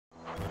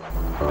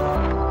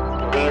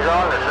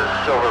D-Zone, this is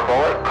Silver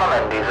Bullet. Come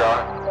in,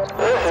 D-Zone.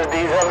 This is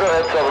D-Zone, go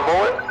ahead, Silver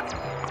Bullet.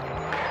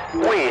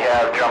 We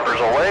have jumpers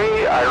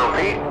away. I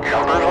repeat,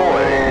 jumpers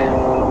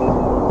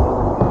away.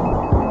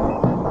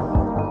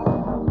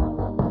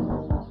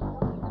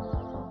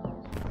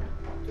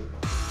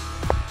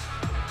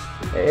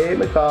 Hey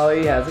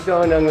Macauley, how's it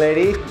going, young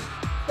lady?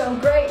 So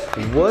great.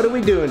 What are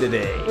we doing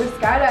today? We're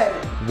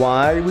skydiving.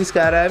 Why are we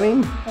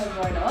skydiving? Because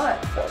why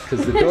not?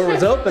 Because the door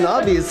was open,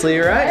 obviously,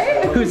 right?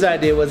 Right? Whose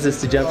idea was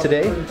this to jump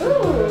today? Ooh,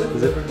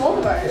 Is it both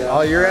of ours.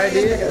 all your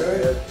idea?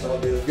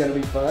 It's gonna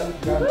be fun.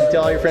 Did you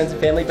tell all your friends and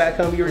family back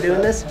home you were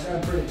doing this?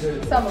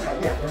 Some of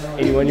them, yeah.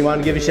 Anyone you want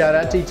to give a shout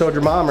out to? You told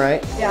your mom,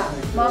 right? Yeah.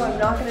 Mom, I'm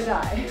not gonna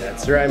die.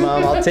 That's right,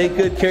 Mom. I'll take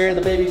good care of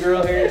the baby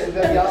girl here.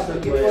 Y'all so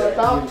give me one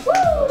up.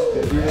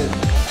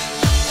 Woo!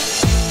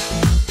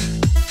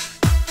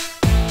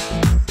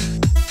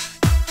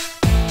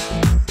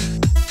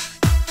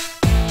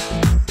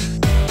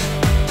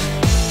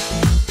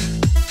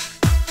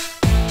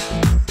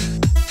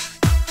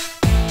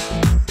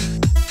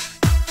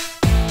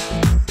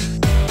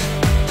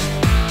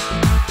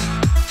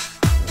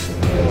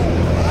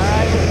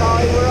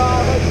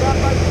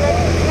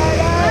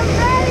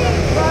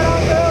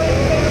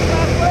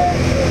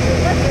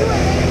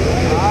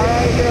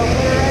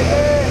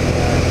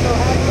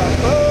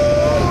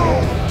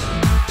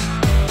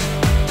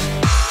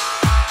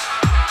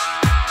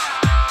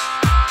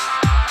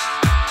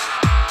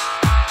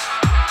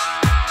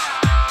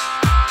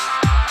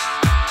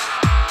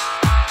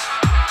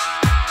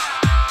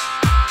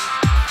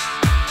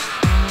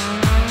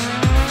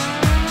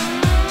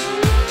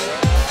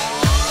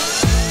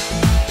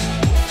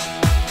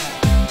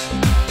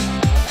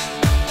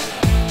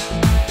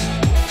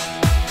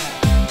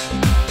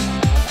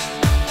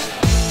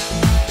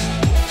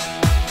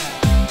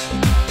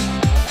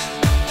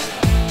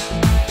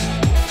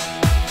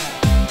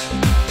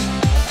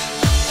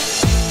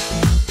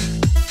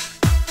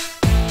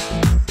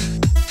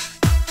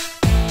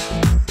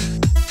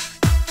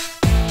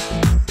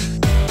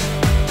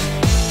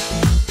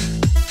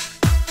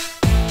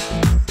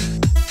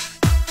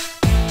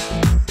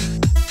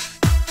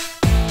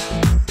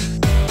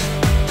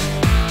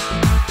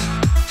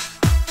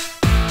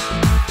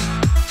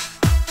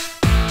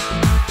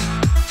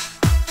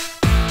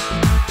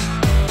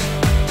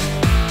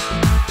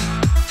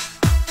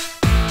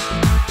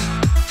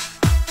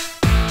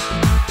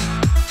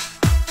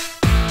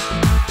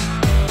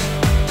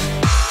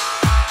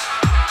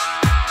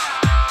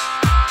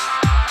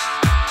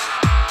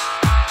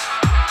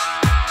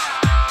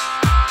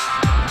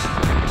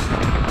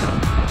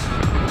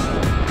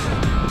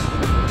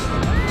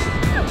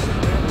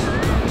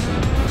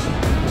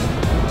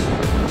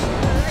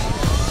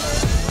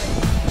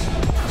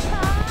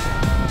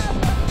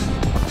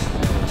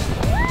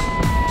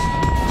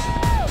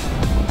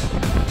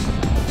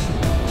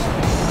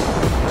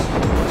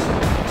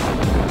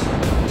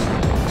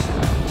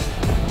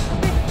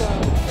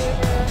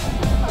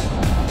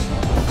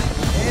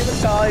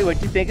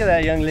 What'd you think of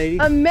that, young lady?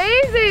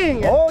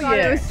 Amazing! Oh, God,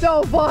 yeah. it was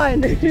so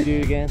fun. Did you do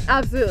it again?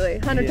 Absolutely,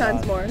 100 times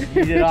awesome. more.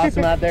 You did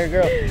awesome out there,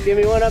 girl. Give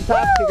me one up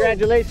top. Woo!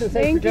 Congratulations.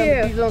 Thanks Thank for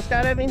jumping you. on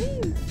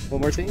skydiving.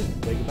 One more thing.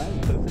 Say goodbye.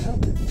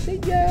 See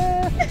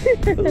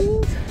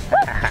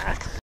ya.